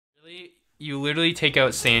You literally take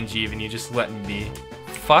out Sanjeev and you just let me be.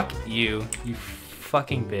 Fuck you, you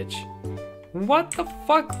fucking bitch. What the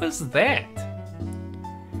fuck was that?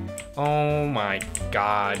 Oh my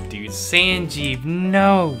god, dude. Sanjeev,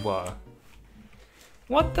 no.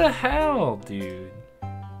 What the hell, dude?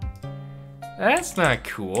 That's not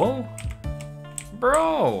cool.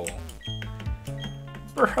 Bro.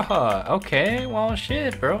 Bruh, okay, well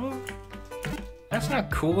shit, bro. That's not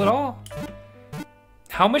cool at all.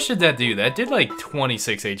 How much did that do? That did like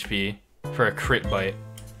 26 HP for a crit bite.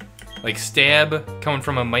 Like stab coming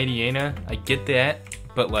from a Mighty Aina, I get that,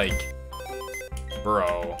 but like,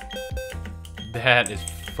 bro. That is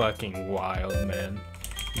fucking wild, man.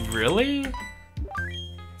 Really?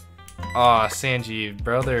 Aw, Sanjeev,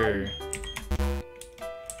 brother.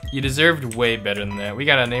 You deserved way better than that. We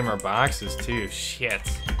gotta name our boxes too. Shit.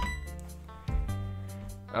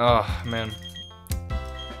 Oh, man.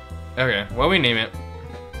 Okay, what do we name it?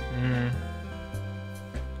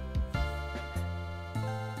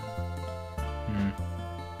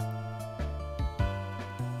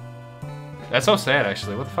 That's so sad,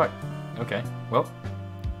 actually. What the fuck? Okay, well.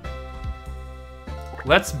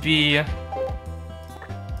 Let's be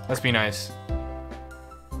nice.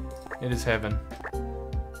 It is heaven.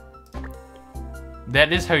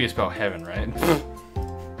 That is how you spell heaven, right?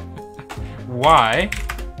 Why?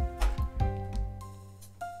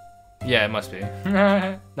 Yeah, it must be.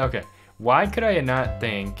 Okay. Why could I not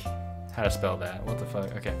think how to spell that? What the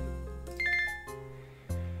fuck? Okay.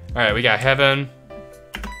 Alright, we got heaven.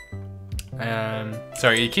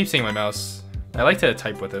 Sorry, you keep seeing my mouse. I like to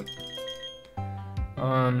type with it.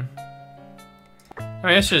 I mean,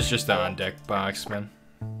 it's just the on deck box, man.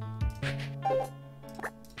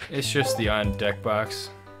 It's just the on deck box.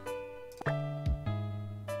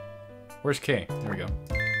 Where's K? There we go.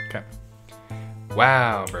 Okay.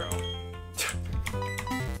 Wow, bro.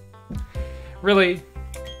 Really?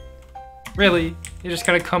 Really? You're just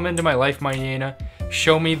gonna come into my life, Mighty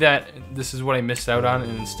show me that this is what I missed out on,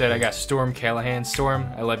 and instead I got Storm Callahan. Storm,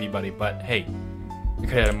 I love you, buddy, but hey, I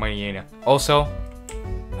could've had a Mighty Also,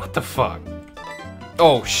 what the fuck?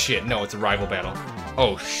 Oh shit, no, it's a rival battle.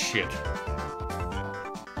 Oh shit.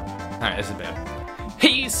 Alright, this is bad.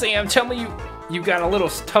 Hey Sam, tell me you got a little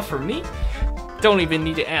tough for me? Don't even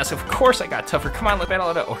need to ask, of course I got tougher. Come on, let's battle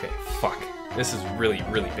it out. Okay, fuck. This is really,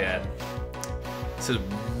 really bad. This is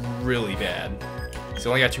really bad. So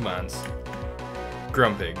only got 2 mons.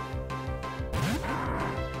 Grumpig.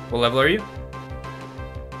 What level are you?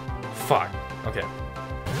 Fuck. Okay.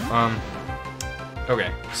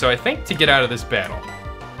 Okay, so I think to get out of this battle,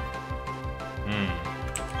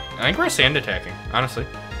 I think we're sand attacking, honestly.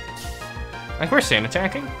 I think we're sand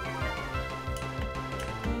attacking.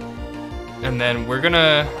 And then we're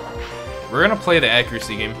gonna play the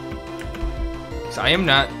accuracy game. So I am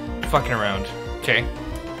not fucking around, okay?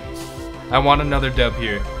 I want another dub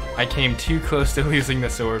here. I came too close to losing the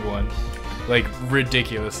sword one. Like,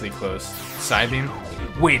 ridiculously close. Psybeam?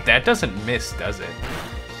 Wait, that doesn't miss, does it?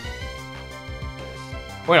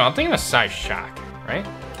 Wait, no, I'm thinking of Psy Shock, right?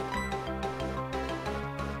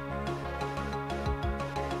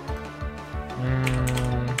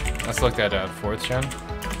 Let's look at 4th gen.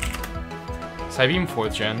 Psybeam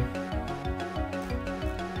 4th gen.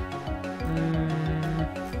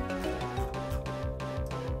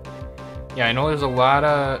 Yeah, I know there's a lot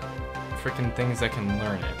of freaking things that can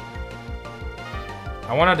learn it.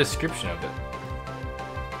 I want a description of it.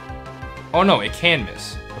 Oh no, it can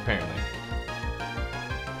miss, apparently.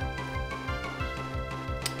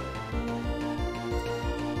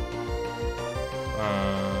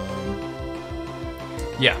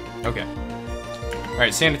 Yeah, okay.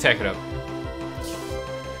 Alright, sand attack it up.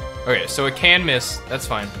 Okay, so it can miss. That's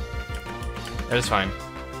fine. That is fine.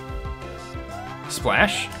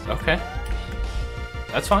 Splash? Okay.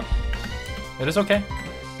 That's fine. That is okay.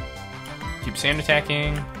 Keep sand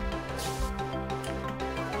attacking.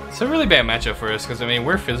 It's a really bad matchup for us, because, I mean,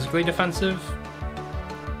 we're physically defensive.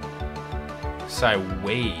 Psy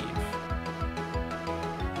Wave.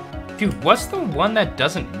 Dude, what's the one that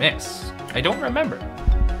doesn't miss? I don't remember.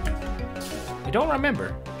 I don't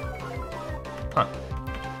remember. Huh.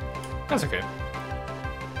 That's okay.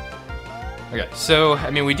 Okay, so, I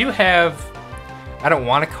mean, we do have... I don't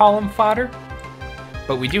want to call him fodder,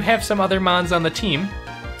 but we do have some other mons on the team.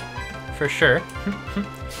 For sure.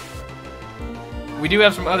 We do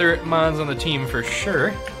have some other mons on the team for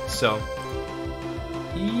sure, so...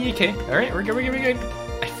 Okay, alright, we're good, we're good, we're good.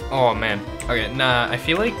 Oh, man. Okay, nah, I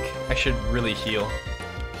feel like I should really heal.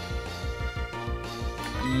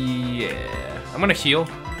 Yeah... I'm gonna heal,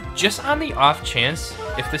 just on the off chance,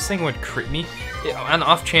 if this thing would crit me, on the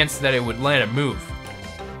off chance that it would land a move.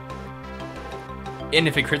 And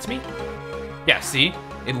if it crits me, yeah, see?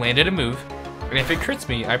 It landed a move. And if it crits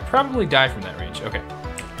me, I probably die from that range. Okay,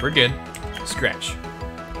 we're good. Scratch.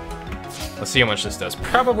 Let's see how much this does.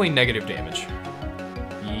 Probably negative damage.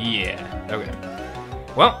 Yeah, okay.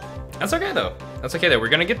 Well, that's okay though. That's okay though. We're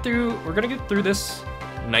gonna get through this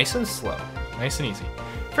nice and slow. Nice and easy.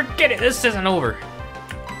 Forget it, this isn't over.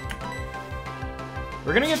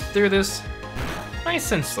 We're gonna get through this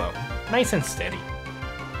nice and slow. Nice and steady.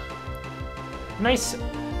 Nice,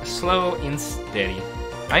 slow, and steady.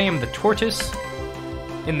 I am the tortoise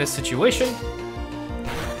in this situation.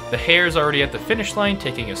 The hare's already at the finish line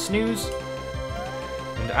taking a snooze.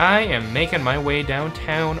 And I am making my way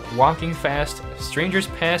downtown, walking fast. Strangers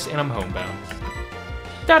pass and I'm homebound.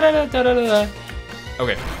 Da da da da da da.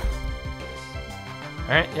 Okay.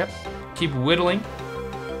 Alright, yep. Keep whittling.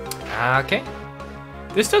 Okay.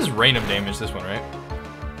 This does random damage, this one, right?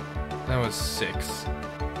 That was 6.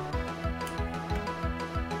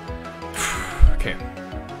 Okay.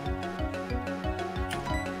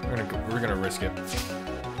 We're gonna risk it.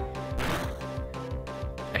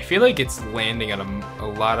 I feel like it's landing on a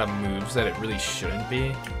lot of moves that it really shouldn't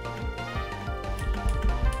be.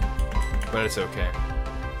 But it's okay.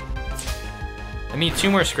 I need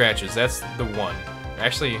 2 more scratches, that's the one.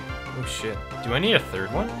 Actually, oh shit. Do I need a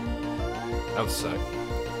 3rd one? That would suck.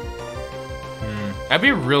 I'd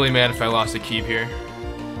be really mad if I lost a keep here.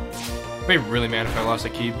 I'd be really mad if I lost a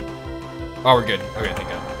keep. Oh, we're good. Okay, thank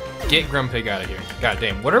God. Get Grumpig out of here. God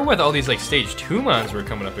damn. What are with all these like stage 2 mons we're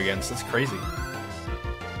coming up against? That's crazy.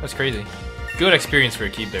 That's crazy. Good experience for a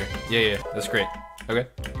keep there. Yeah, that's great. Okay.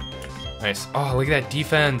 Nice. Oh, look at that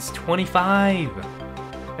defense. 25.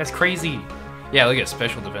 That's crazy. Yeah, look at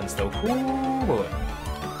special defense though. Ooh, boy.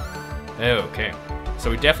 Okay. So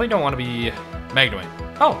we definitely don't want to be Magnemite.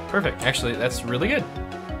 Oh, perfect. Actually, that's really good.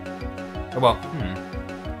 Oh, well,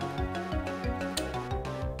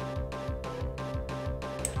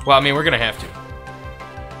 Well, I mean, we're gonna have to.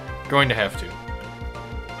 Going to have to.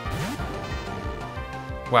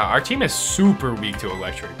 Wow, our team is super weak to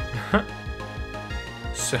electric.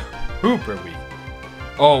 Super weak.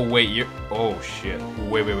 Oh, wait, you're... Oh, shit.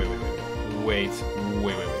 Wait. Wait.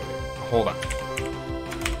 Hold on.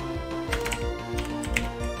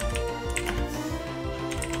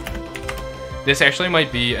 This actually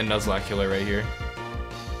might be a Nuzlocke killer right here.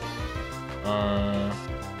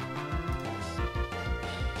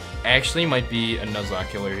 Actually might be a Nuzlocke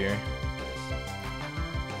killer here.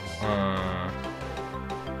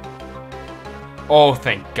 Oh,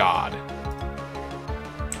 thank God.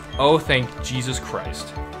 Oh, thank Jesus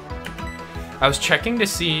Christ. I was checking to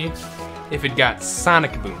see if it got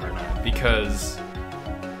Sonic Boom or not, because...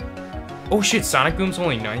 Oh shit, Sonic Boom's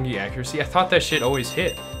only 90 accuracy? I thought that shit always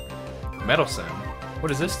hit. Metal Sound. What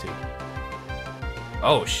does this do?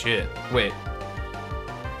 Oh shit. Wait.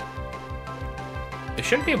 It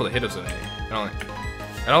shouldn't be able to hit us with anything. I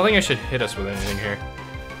don't think it should hit us with anything here.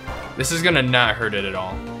 This is gonna not hurt it at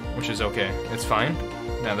all, which is okay. It's fine.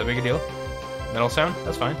 Not that big a deal. Metal Sound,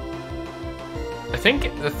 that's fine. I think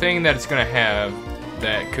the thing that it's gonna have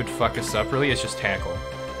that could fuck us up really is just Tackle.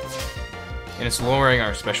 And it's lowering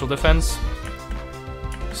our special defense.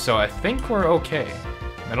 So I think we're okay.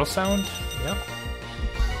 Metal Sound, yep.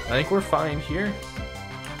 I think we're fine here.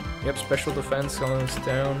 Yep, special defense slowing us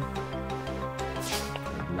down.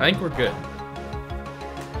 I think we're good.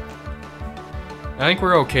 I think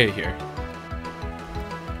we're okay here.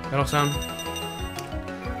 Metal Sound.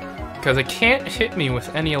 Because it can't hit me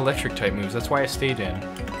with any electric type moves. That's why I stayed in.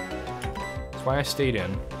 That's why I stayed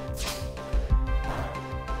in.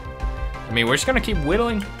 I mean, we're just gonna keep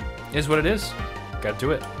whittling. Is what it is. Gotta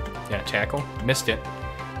do it. Yeah, Tackle. Missed it.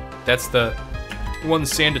 That's the one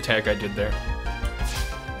sand attack I did there.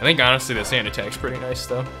 I think honestly the sand attack's pretty nice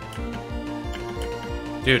though.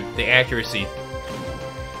 Dude, the accuracy.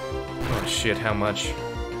 Oh shit, how much?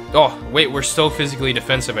 Oh, wait, we're so physically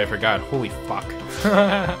defensive, I forgot. Holy fuck.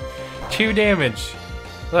 2 damage.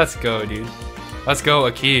 Let's go, dude. Let's go,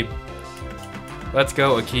 Akib. Let's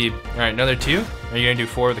go, Akib. Alright, another 2? Or are you gonna do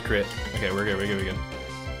 4 with the crit? Okay, we're good.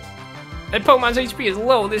 That Pokemon's HP is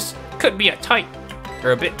low. This could be a tight.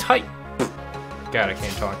 Or a bit tight. God, I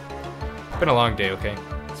can't talk. It's been a long day, okay?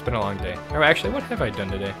 It's been a long day. Oh, actually, what have I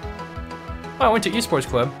done today? Oh, I went to Esports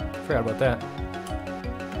Club. Forgot about that.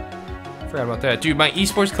 Dude, my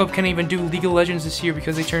Esports Club can't even do League of Legends this year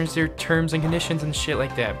because they changed their terms and conditions and shit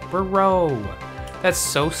like that. Bro, that's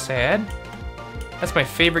so sad. That's my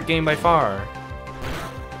favorite game by far.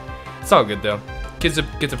 It's all good, though. Kids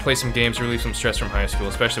get to play some games, relieve some stress from high school,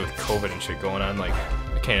 especially with COVID and shit going on. Like,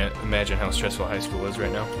 I can't imagine how stressful high school is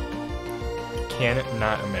right now. Can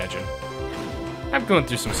not imagine. I'm going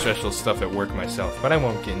through some stressful stuff at work myself, but I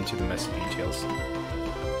won't get into the messy details.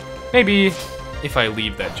 Maybe if I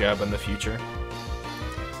leave that job in the future.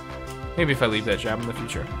 Maybe if I leave that job in the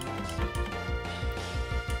future.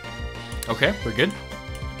 Okay, we're good.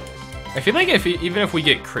 I feel like even if we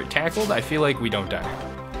get crit tackled, I feel like we don't die.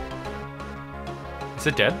 Is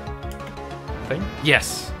it dead? Thing?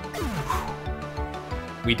 Yes.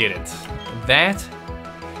 We did it. That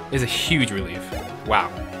is a huge relief.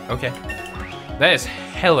 Wow. Okay. That is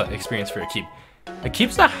hella experience for Akib.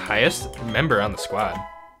 Akib's the highest member on the squad.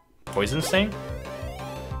 Poison Sting?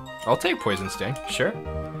 I'll take Poison Sting, sure.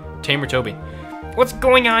 Tamer Toby. What's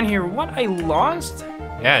going on here? What? I lost?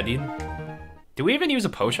 Yeah, dude. Did we even use a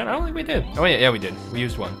potion? I don't think we did. Oh, yeah, we did. We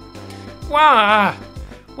used one. Wow.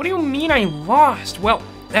 What do you mean I lost? Well,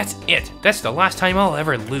 that's it. That's the last time I'll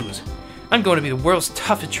ever lose. I'm going to be the world's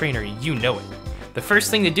toughest trainer, and you know it. The first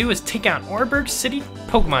thing to do is take on Orberg City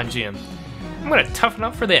Pokemon Gym. I'm gonna toughen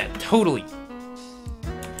up for that, totally.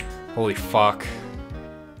 Holy fuck.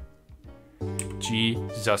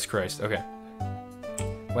 Jesus Christ, okay.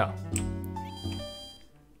 Well.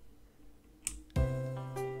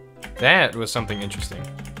 That was something interesting.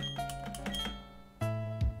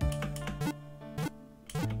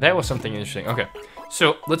 That was something interesting, okay.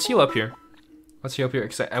 So, let's heal up here. Let's heal up here,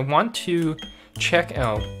 because I want to check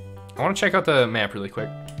out... I want to check out the map really quick.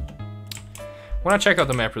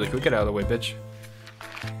 Get out of the way, bitch.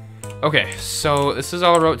 Okay, so this is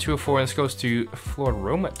all Route 204, and this goes to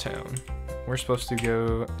Floroma Town. We're supposed to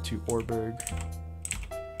go to Orberg.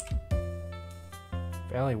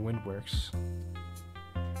 Valley Windworks.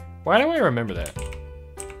 Why do I remember that?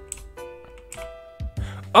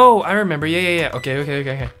 Oh, I remember. Yeah.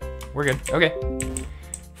 Okay. We're good. Okay.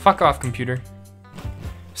 Fuck off, computer.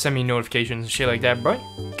 Send me notifications and shit like that, bro.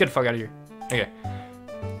 Get the fuck out of here. Okay.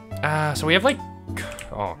 So we have like...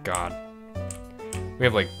 Oh, God. We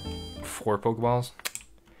have like 4 Pokeballs.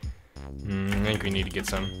 I think we need to get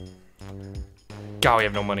some. God, we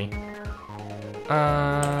have no money.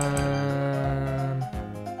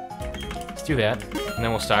 Let's do that. And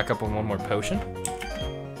then we'll stock up on one more potion.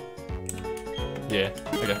 Yeah,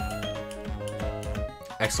 okay.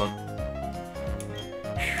 Excellent.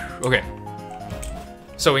 Okay.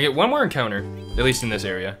 So we get one more encounter, at least in this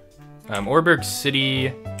area. Orberg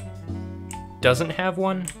City doesn't have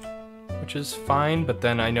one, which is fine, but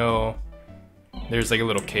then I know there's like a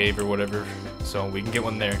little cave or whatever, so we can get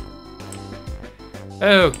one there.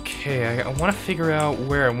 Okay, I want to figure out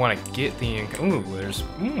where I want to get the... Ooh, there's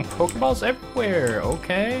Pokeballs everywhere,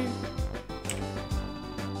 okay.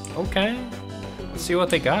 Okay, let's see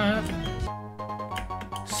what they got.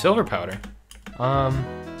 Silver powder.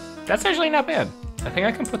 That's actually not bad. I think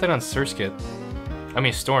I can put that on Surskit.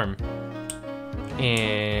 Storm.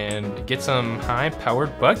 And get some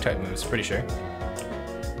high-powered bug-type moves, pretty sure.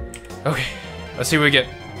 Okay, let's see what we get.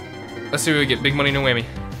 Big money, no whammy.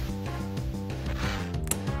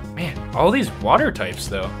 Man, all these water types,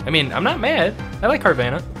 though. I'm not mad. I like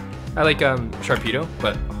Carvanha. I like Sharpedo,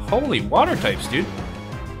 but holy water types, dude.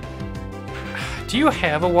 Do you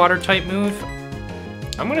have a water type move?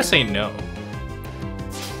 I'm gonna say no.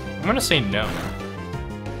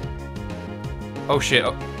 Oh shit.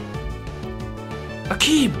 Oh.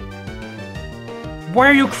 Akib! Why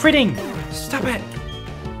are you critting? Stop it!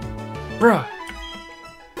 Bruh.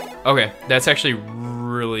 Okay, that's actually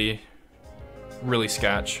really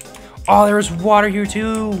scotch. Oh, there's water here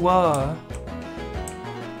too! Bruh.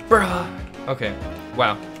 Okay,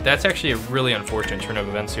 wow. That's actually a really unfortunate turn of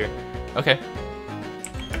events here. Okay.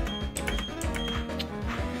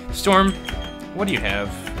 Storm, what do you have?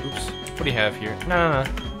 Oops. What do you have here? No.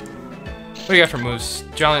 What do you got for moves?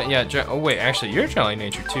 Jolly, yeah, oh wait, actually, you're Jolly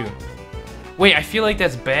Nature too. Wait, I feel like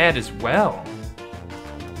that's bad as well.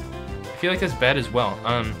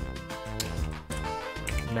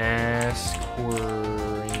 Masquerade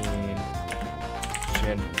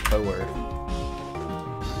Genpower.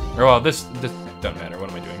 Or, well, this doesn't matter. What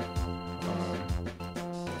am I doing?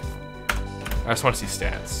 I just want to see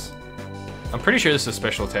stats. I'm pretty sure this is a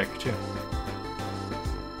special attacker too.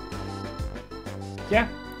 Yeah,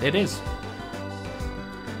 it is.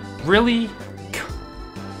 Really?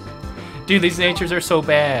 Dude, these natures are so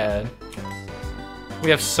bad.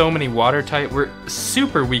 We have so many water type. We're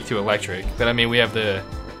super weak to electric, but we have the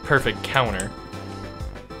perfect counter.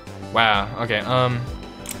 Wow. Okay.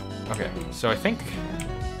 Okay. So I think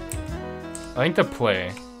the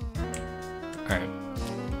play. All right.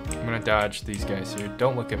 I'm gonna dodge these guys here.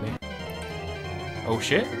 Don't look at me. Oh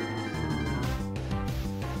shit.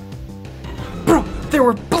 Bro, there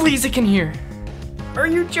were Blaziken here. Are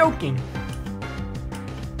you joking?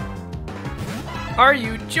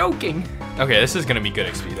 Okay, this is gonna be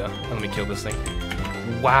good XP though. Let me kill this thing.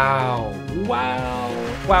 Wow. Wow.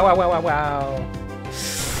 Wow, wow, wow, wow, wow.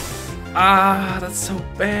 Ah, that's so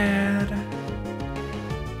bad.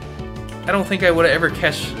 I don't think I would have ever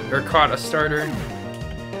caught a starter.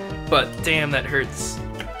 But damn, that hurts.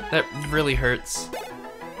 That really hurts.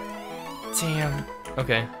 Damn.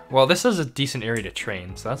 Okay. Well, this is a decent area to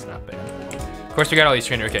train, so that's not bad. Of course, we got all these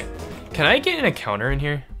trainers. Okay. Can I get an encounter in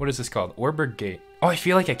here? What is this called? Orberg Gate. Oh, I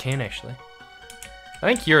feel like I can actually. I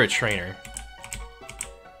think you're a trainer.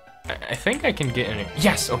 I think I can get in it.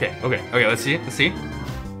 Yes. Okay. Okay. Okay. Let's see. Let's see.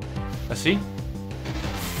 Let's see.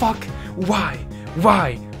 Fuck. Why?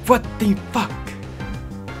 Why? What the fuck?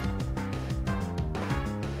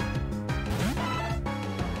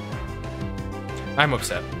 I'm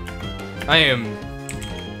upset. I am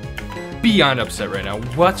beyond upset right now.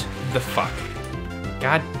 What the fuck?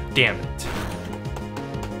 God damn it.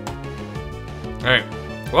 Alright.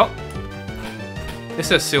 Well. This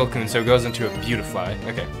says Silcoon, so it goes into a Beautifly.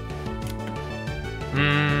 Okay.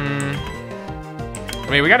 I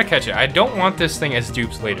mean, we gotta catch it. I don't want this thing as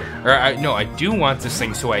dupes later. Or, no, I do want this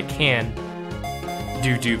thing so I can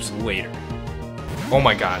do dupes later. Oh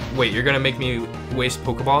my god. Wait, you're gonna make me waste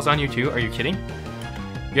Pokeballs on you too? Are you kidding?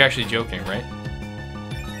 You're actually joking, right?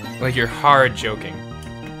 Like, you're hard joking.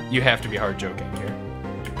 You have to be hard joking here.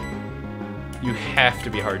 You have to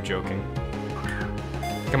be hard joking.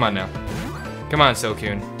 Come on now. Come on,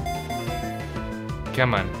 Silcoon.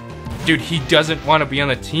 Come on. Dude, he doesn't want to be on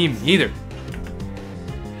the team either.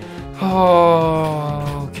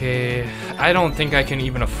 Oh, okay. I don't think I can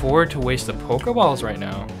even afford to waste the Pokeballs right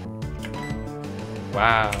now.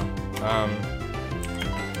 Wow.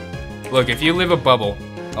 Look, if you live a bubble,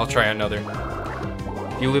 I'll try another.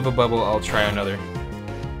 If you live a bubble, I'll try another.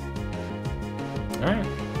 Alright.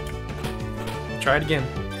 Try it again.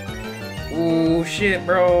 Ooh, shit,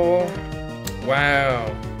 bro. Wow.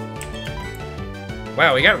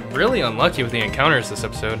 Wow, we got really unlucky with the encounters this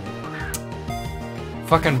episode.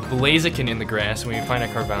 Fucking Blaziken in the grass when we find a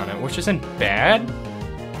Carvanha, which isn't bad,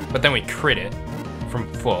 but then we crit it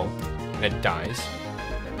from full, and it dies.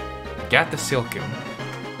 Got the Silcoon.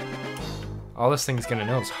 All this thing's gonna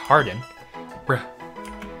know is Harden. Bruh.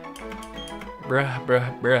 Bruh,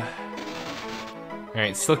 bruh, bruh.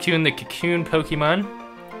 Alright, Silcoon, the cocoon Pokemon.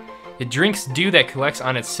 It drinks dew that collects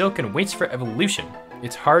on its silk and waits for evolution.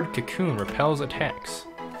 Its hard cocoon repels attacks.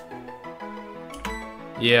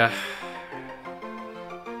 Yeah.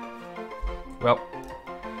 Well,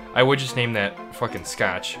 I would just name that fucking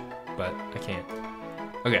Scotch, but I can't.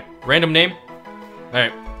 Okay, random name.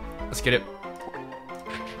 Alright, let's get it.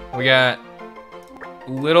 We got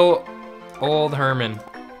little old Herman.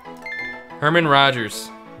 Herman Rogers,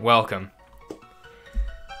 welcome.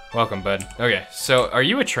 Welcome, bud. Okay, so are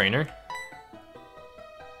you a trainer?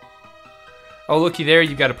 Oh, looky there,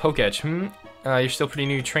 you got a Poketch. You're still pretty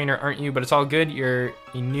new trainer, aren't you? But it's all good. You're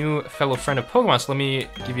a new fellow friend of Pokemon, so let me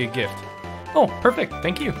give you a gift. Oh, perfect.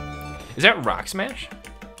 Thank you. Is that Rock Smash?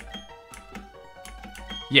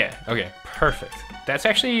 Yeah, okay. Perfect. That's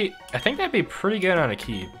actually... I think that'd be pretty good on a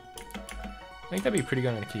Keep.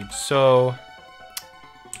 So...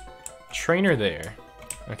 Trainer there.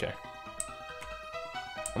 Okay.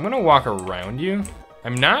 I'm gonna walk around you.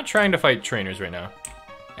 I'm not trying to fight trainers right now.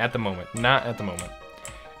 At the moment. Not at the moment.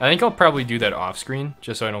 I think I'll probably do that off screen,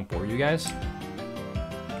 just so I don't bore you guys.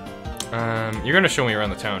 You're gonna show me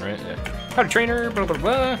around the town, right? Yeah. How to trainer, blah, blah,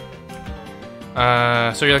 blah.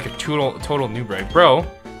 So you're like a total noob, right? Bro,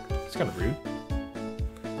 it's kind of rude.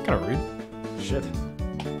 Shit.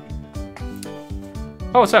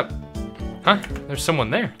 Oh, what's up? Huh? There's someone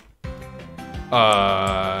there.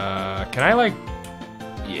 Can I like...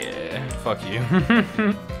 Yeah, fuck you.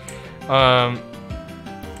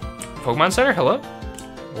 Pokemon Center, hello?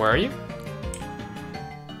 Where are you?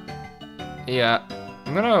 Yeah,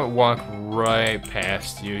 I'm gonna walk right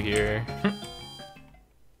past you here. I'm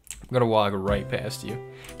gonna walk right past you.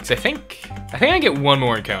 Because I think I get one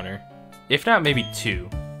more encounter. If not, maybe two.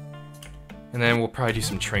 And then we'll probably do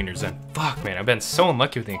some trainers then. Fuck, man, I've been so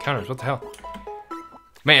unlucky with the encounters. What the hell?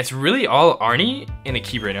 Man, it's really all Arnie in a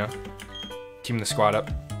Keep right now. Teaming the squad up.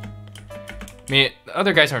 I mean, the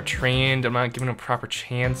other guys aren't trained. I'm not giving them a proper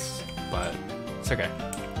chance, but it's okay.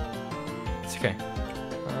 It's okay.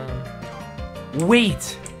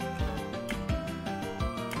 Wait!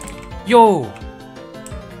 Yo!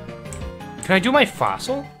 Can I do my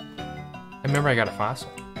fossil? I remember I got a fossil.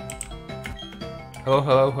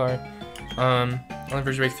 Hello, hi. Only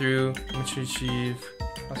first breakthrough, which you achieve.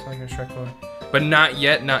 Fossil I can extract more. But not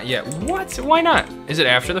yet. What? Why not? Is it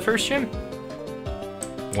after the first gym?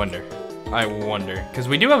 I wonder. Because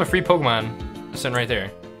we do have a free Pokemon sitting right there.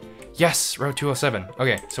 Yes, Route 207.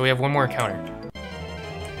 Okay, so we have one more encounter.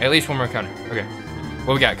 At least one more encounter. Okay.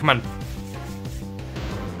 What we got? Come on.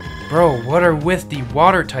 Bro, what are with the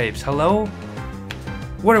water types? Hello?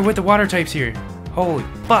 What are with the water types here? Holy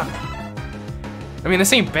fuck. I mean,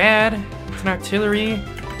 this ain't bad. It's an artillery.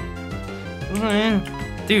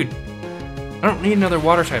 Dude, I don't need another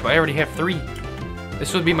water type. I already have 3.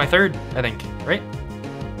 This would be my 3rd, I think. Right?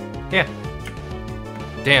 Yeah.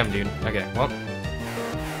 Damn, dude. Okay, well.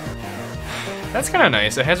 That's kind of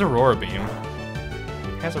nice. It has Aurora Beam.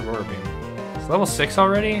 It has Aurora Beam. It's level 6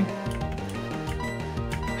 already?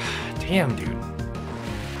 Damn, dude.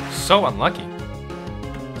 So unlucky.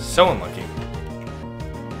 So unlucky.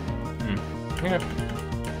 Yeah.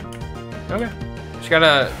 Okay. Just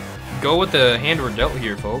gotta go with the hand we're dealt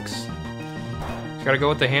here, folks. Just gotta go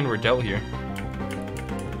with the hand we're dealt here.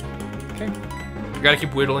 Okay. We gotta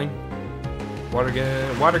keep whittling. Water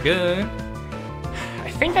good. Water good. I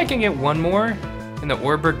think I can get one more in the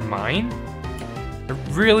Orberg mine. I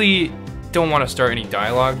really don't want to start any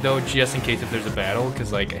dialogue though, just in case if there's a battle,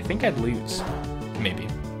 because like I think I'd lose. Maybe.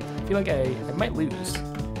 I feel like I might lose.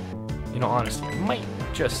 In all honesty, I might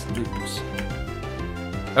just lose.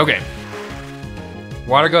 Okay.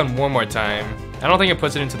 Water gun one more time. I don't think it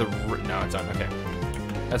puts it into the... No, it's on. Okay.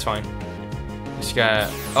 That's fine. Just got...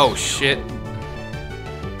 Oh, shit.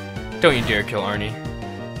 Don't you dare kill Arnie.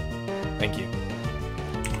 Thank you.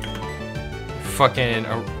 Fucking...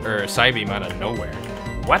 Or Psybeam out of nowhere.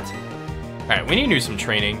 What? Alright, we need to do some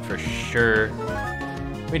training for sure.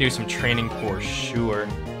 We do some training for sure.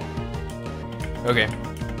 Okay.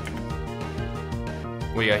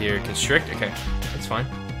 What do you got here? Constrict? Okay. That's fine.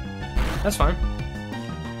 That's fine.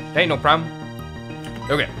 That ain't no problem.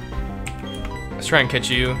 Okay. Let's try and catch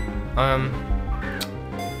you.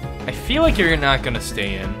 I feel like you're not gonna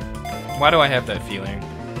stay in. Why do I have that feeling?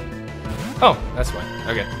 Oh, that's fine.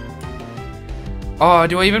 Okay. Oh,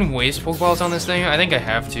 do I even waste Pokeballs on this thing? I think I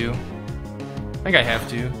have to. I think I have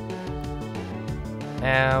to.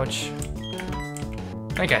 Ouch.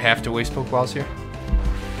 I think I have to waste Pokeballs here.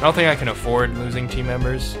 I don't think I can afford losing team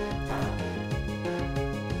members.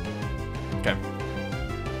 Okay.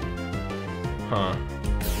 Huh.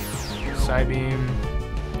 Psybeam.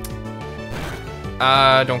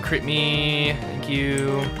 Don't crit me. Thank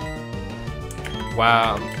you.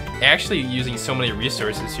 Wow. Actually using so many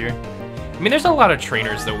resources here. I mean, there's a lot of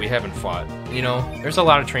trainers that we haven't fought. You know, there's a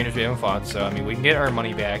lot of trainers we haven't fought, so I mean, we can get our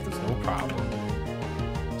money back. There's no problem.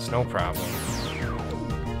 It's no problem.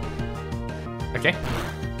 Okay.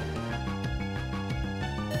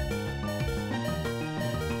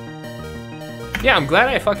 Yeah, I'm glad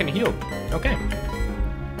I fucking healed. Okay.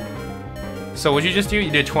 So what'd you just do? You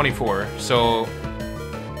did 24. So...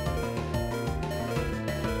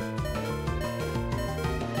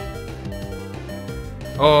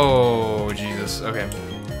 Oh, Jesus. Okay.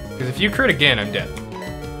 Because if you crit again, I'm dead.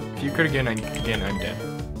 If you crit again, I'm dead.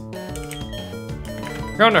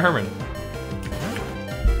 Go on to Herman.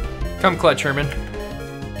 Come clutch, Herman.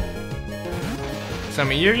 So, I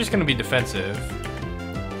mean, you're just gonna be defensive.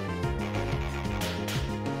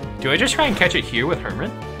 Do I just try and catch it here with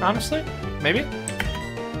Herman? Honestly? Maybe?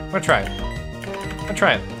 I'm gonna try it. I'm gonna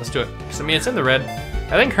try it. Let's do it. Because, I mean, it's in the red.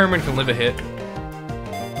 I think Herman can live a hit.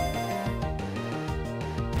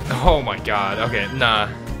 Oh my god. Okay, nah.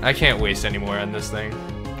 I can't waste any more on this thing.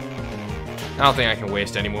 I don't think I can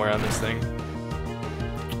waste any more on this thing.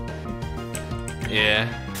 Yeah.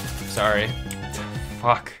 Sorry.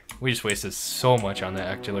 Fuck. We just wasted so much on that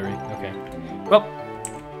artillery. Okay. Well.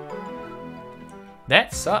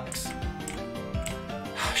 That sucks.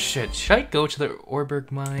 Oh, shit. Should I go to the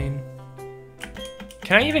Orberg mine?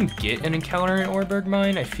 Can I even get an encounter in Orberg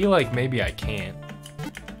mine? I feel like maybe I can't.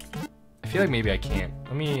 I feel like maybe I can't.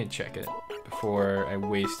 Let me check it before I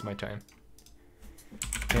waste my time.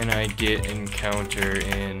 Can I get encounter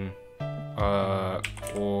in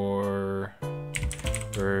Orberg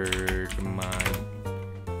mine?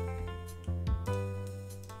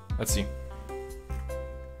 Let's see.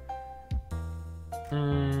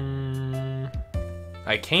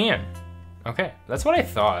 I can. Okay, that's what I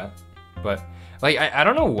thought. But like, I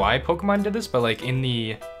don't know why Pokemon did this, but like in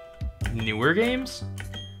the newer games,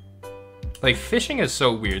 like fishing is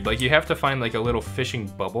so weird. Like you have to find like a little fishing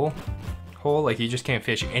bubble hole. Like you just can't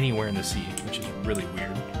fish anywhere in the sea, which is really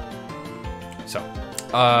weird. So,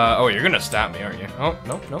 oh, you're gonna stop me, aren't you? Oh,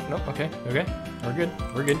 nope. Okay, we're good.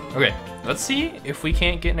 Okay, let's see if we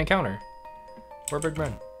can't get an encounter. Orberg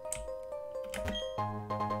Run.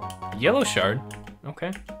 Yellow Shard.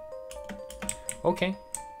 Okay.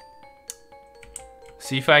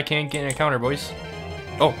 See if I can't get an encounter, boys.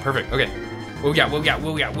 Oh, perfect. Okay. What we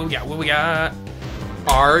got?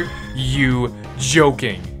 Are you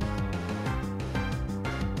joking?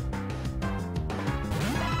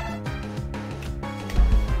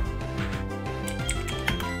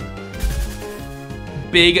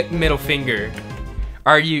 Big middle finger.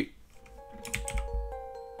 Are you...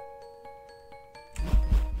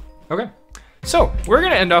 Okay. So, we're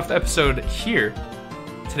going to end off the episode here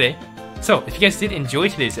today. So, if you guys did enjoy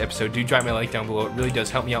today's episode, do drop me a like down below. It really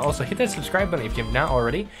does help me out. Also, hit that subscribe button if you have not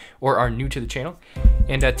already or are new to the channel.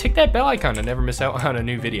 And tick that bell icon to never miss out on a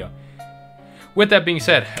new video. With that being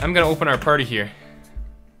said, I'm going to open our party here.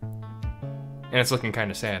 And it's looking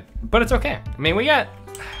kind of sad. But it's okay. I mean, we got...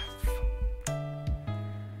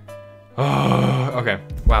 Oh, okay.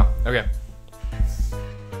 Wow. Okay.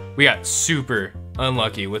 We got super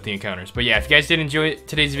unlucky with the encounters. But yeah, if you guys did enjoy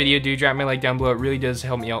today's video, do drop me a like down below. It really does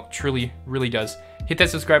help me out. Truly, really does. Hit that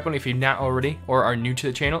subscribe button if you're not already or are new to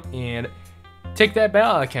the channel. And tick that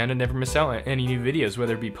bell icon to never miss out on any new videos,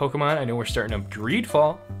 whether it be Pokemon. I know we're starting up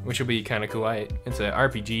Greedfall, which will be kind of cool. It's an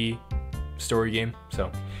RPG story game.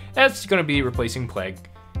 So that's going to be replacing Plague.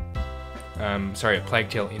 Sorry, A Plague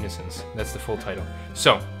Tale Innocence. That's the full title.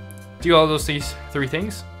 So... do all these three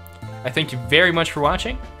things. I thank you very much for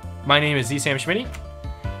watching. My name is TheSamSchmidty.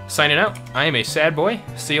 Signing out. I am a sad boy.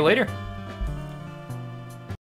 See you later.